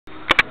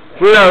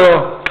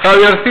Cuidado,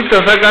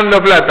 Javiercito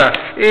sacando plata.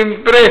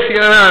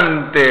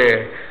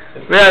 Impresionante.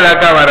 Vea la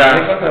cámara.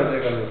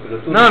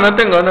 No, no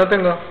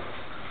tengo.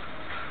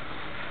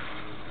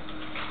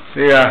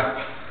 Diga,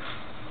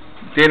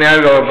 ¿tiene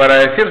algo para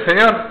decir,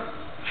 señor?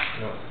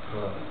 No.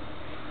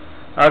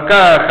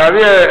 Acá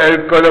Javier,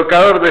 el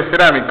colocador de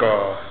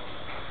cerámicos.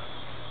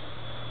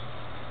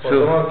 Por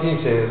tomar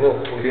 15 vos,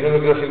 porque no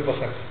me quedo sin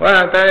pasaje. Bueno,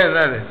 está bien,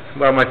 dale.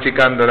 Vamos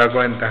achicando la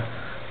cuenta.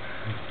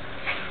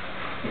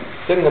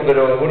 Tengo,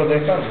 pero vos no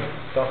tenés cambio.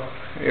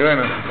 Y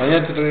bueno.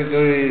 Mañana te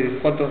doy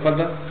 ¿cuánto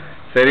falta?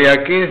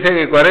 Sería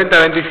 15, 40,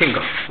 25.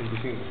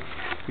 25.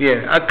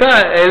 Bien,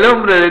 acá el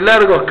hombre de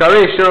largos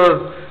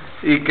cabellos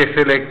y que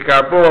se le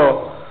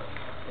escapó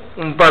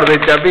un par de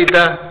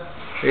chapitas,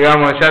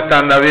 digamos, ya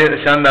anda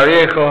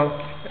viejo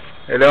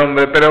el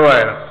hombre, pero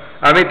bueno,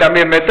 a mí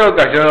también me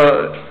toca,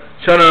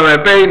 yo no me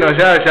peino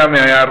ya me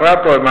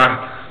arrapo, es más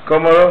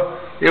cómodo.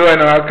 Y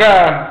bueno,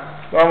 acá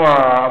vamos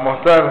a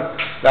mostrar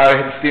la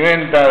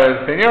vestimenta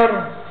del señor.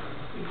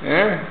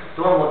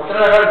 Tú vas a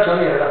mostrar la garcha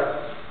mía, ¿verdad?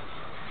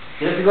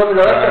 ¿Quieres que compre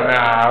la garcha?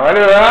 No,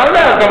 boludo,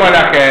 habla como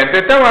la gente,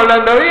 estamos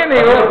hablando bien y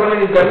vos... Vamos a poner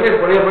en internet,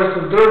 por ahí aparece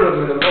un trono y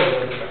me lo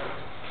pongo.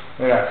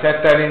 Mira, ya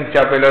está el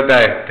hincha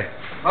pelota este.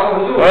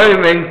 Vamos, hoy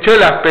me hinchó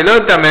las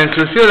pelotas, me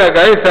ensució la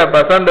cabeza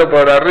pasando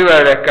por arriba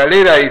de la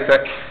escalera y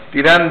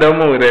tirando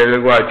mugre el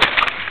guacho.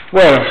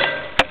 Bueno,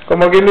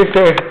 como quien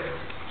dice,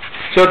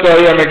 yo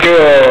todavía me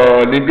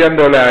quedo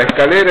limpiando la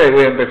escalera y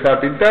voy a empezar a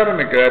pintar,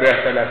 me quedaré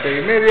hasta las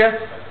 6:30.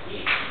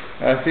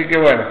 Así que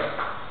bueno,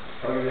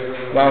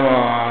 vamos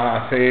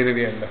a seguir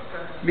viendo.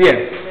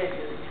 Bien,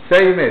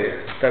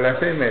 6:30, hasta las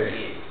 6:30.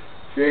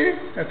 Sí,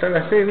 hasta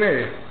las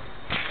 6:30.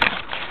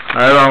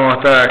 A ver, vamos a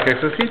mostrar a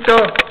Jesucito.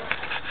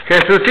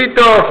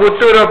 Jesucito,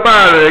 futuro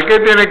padre, ¿qué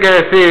tiene que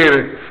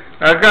decir?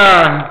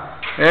 Acá,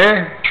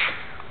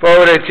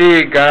 pobre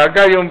chica,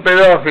 acá hay un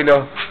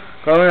pedófilo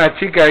con una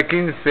chica de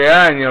 15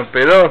 años,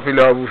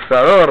 pedófilo,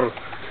 abusador,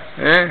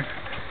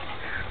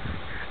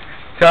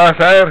 Ya vas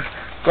a ver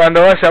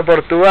cuando vaya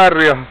por tu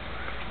barrio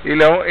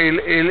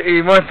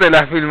y muestre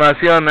la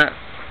filmación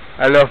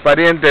a los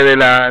parientes de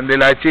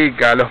la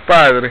chica, a los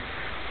padres.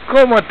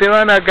 ¿Cómo te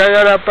van a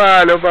cagar a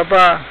palo,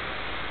 papá?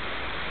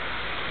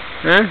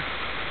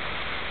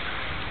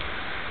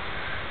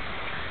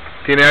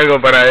 ¿Tiene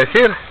algo para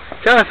decir?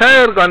 Ya vas a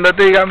ver cuando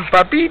te digan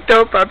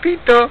papito,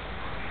 papito.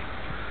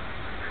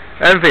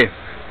 En fin,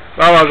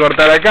 vamos a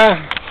cortar acá.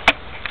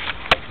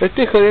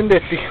 Estoy jodiendo a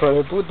este hijo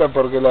de puta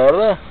porque la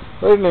verdad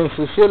hoy me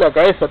ensució la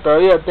cabeza,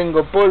 todavía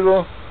tengo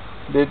polvo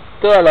de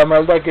toda la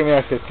maldad que me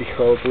hace este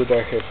hijo de puta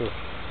de Jesús.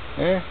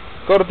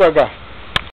 Corto acá.